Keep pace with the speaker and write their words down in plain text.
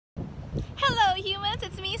Hello humans,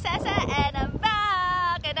 it's me Sessa and I'm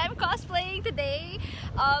back and I'm cosplaying today.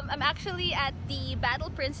 I'm actually at the Battle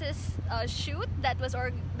Princess shoot that was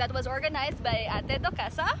organized by Ate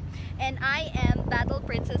Dukesa, and I am Battle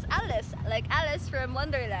Princess Alice, like Alice from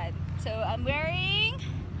Wonderland. So I'm wearing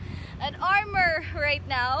an armor right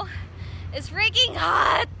now. It's freaking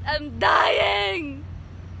hot! I'm dying!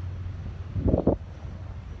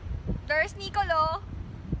 There's Nicolo.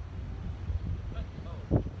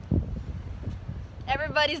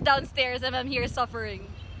 Everybody's downstairs and I'm here suffering.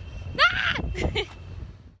 Ah!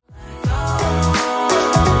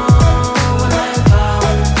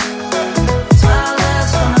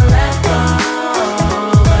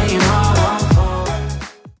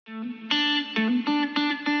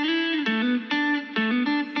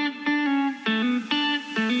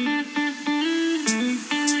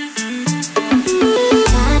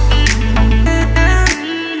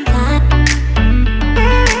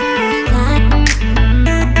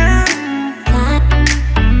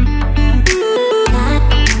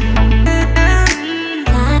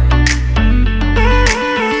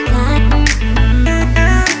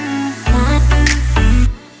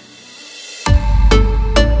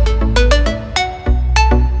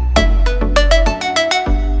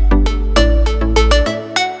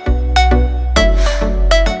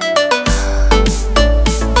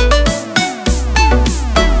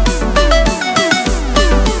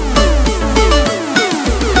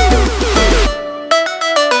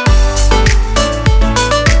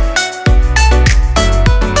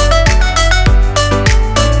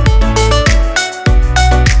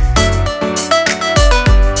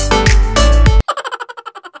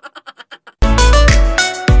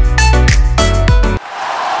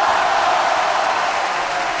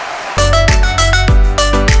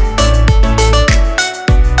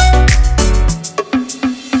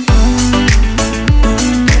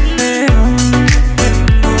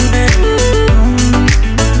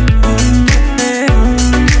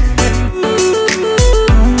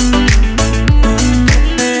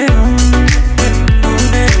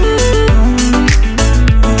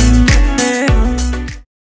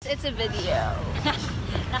 It's a video.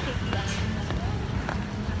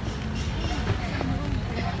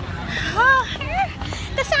 Oh,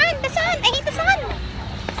 the sun! The sun! I hate the sun!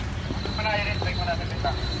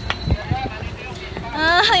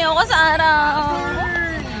 Ayoko sa araw.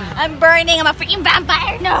 I'm burning. I'm a freaking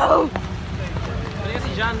vampire. No!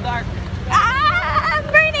 Si Jean d'Arc. I'm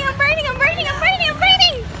burning! I'm burning! I'm burning! I'm burning! I'm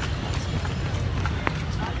burning!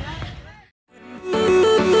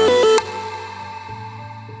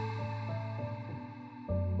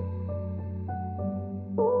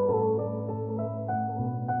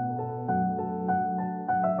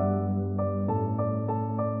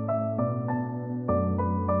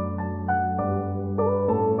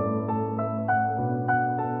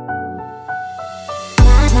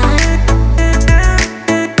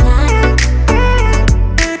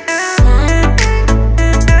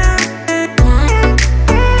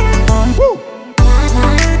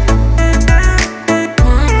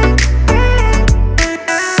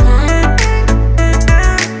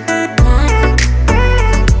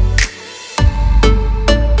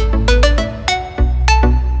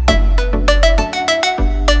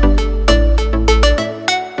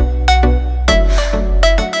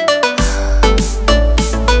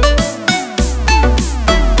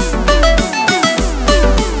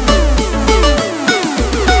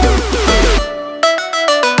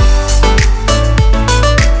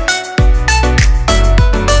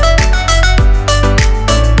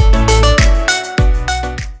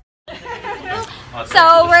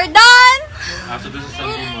 So we're done.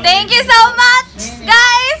 Thank you so much,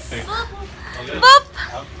 guys. Boop.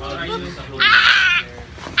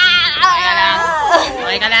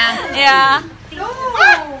 Okay ka lang. Yeah.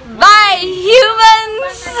 Bye,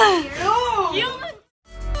 humans.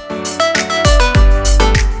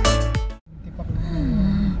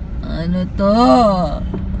 Ano to?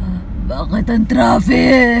 Bakit ang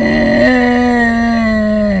traffic?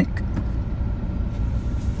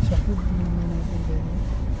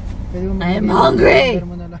 I'm hungry!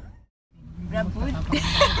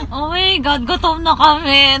 Oh my God, gutom na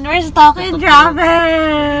kami. We're stuck in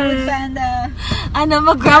traffic. Ano,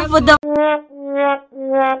 mag-grab food na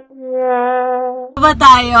ba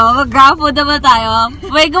tayo? Mag-grab food na ba tayo?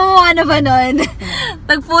 May gumawa na ba nun?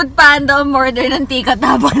 Tag-food panda, order ng ticket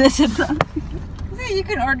habang nasa traffic. You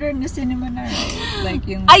can order in the cinema na, right? Like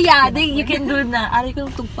yung... yeah, you can do na. Ari ko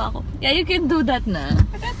tugpa ko. Yeah, you can do that na.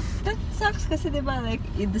 But that sucks kasi diba, like,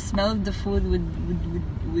 the smell of the food would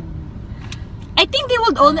I think they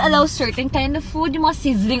would only allow certain kind of food. Yung mga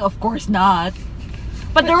sizzling, of course not.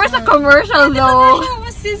 But there was a commercial though. It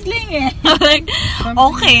was sizzling eh. Like,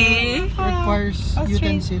 okay. Requires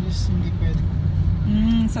utensils, hindi pwede.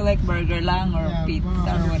 So like burger lang or Yeah, pizza burger.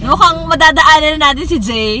 or whatever. Mukhang madadaanan na natin si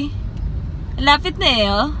Jay. Lapit na eh,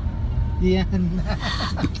 oh. Yan.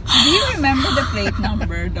 Do you remember the plate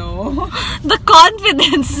number though? The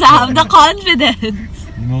confidence, Sam. The confidence.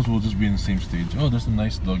 He knows we'll just be in the same stage. Oh, there's a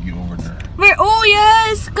nice doggy over there. Where? Oh,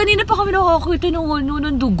 yes! Kanina pa kami nakakita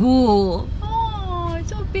ng dugo. Oh,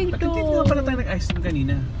 it's so big Bakit hindi nga pala tayo nag-ice cream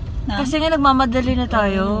kanina? Kasi nga nagmamadali na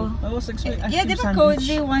tayo. I was expecting ice Yeah, cream di ba sandwich.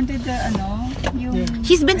 Koji wanted the yung...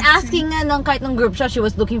 She's been asking nga ng kahit ng group shot, she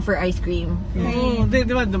was looking for ice cream. Oo, di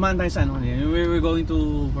ba dumaan tayo sa ano kanina? We were going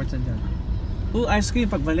to Fort San Juan. Oh, ice cream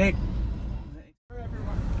pagbalik.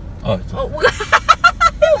 Oh, it's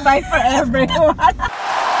Buy for everyone.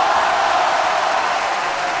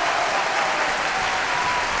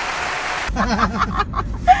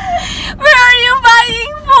 Where are you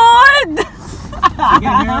buying food? Sige,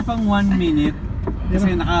 meron pang 1 minute.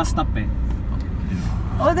 Kasi naka-stop eh.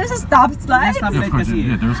 Oh, there's a stop slide. Stop yeah, light of course, kasi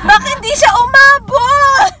yeah, eh. there's Bakit di siya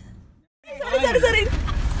umabot? Sorry.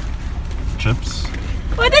 chips.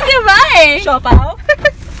 What did you buy? Siopaw?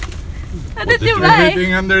 What did you buy?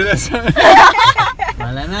 Everything under this.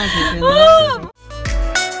 Wala na, sige na. Woo!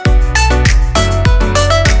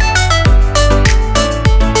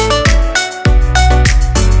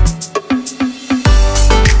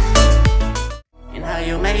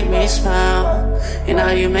 You make me smile, you know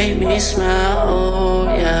you make me smile, oh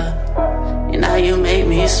yeah. You know you make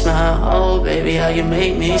me smile, oh baby, how you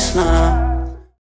make me smile.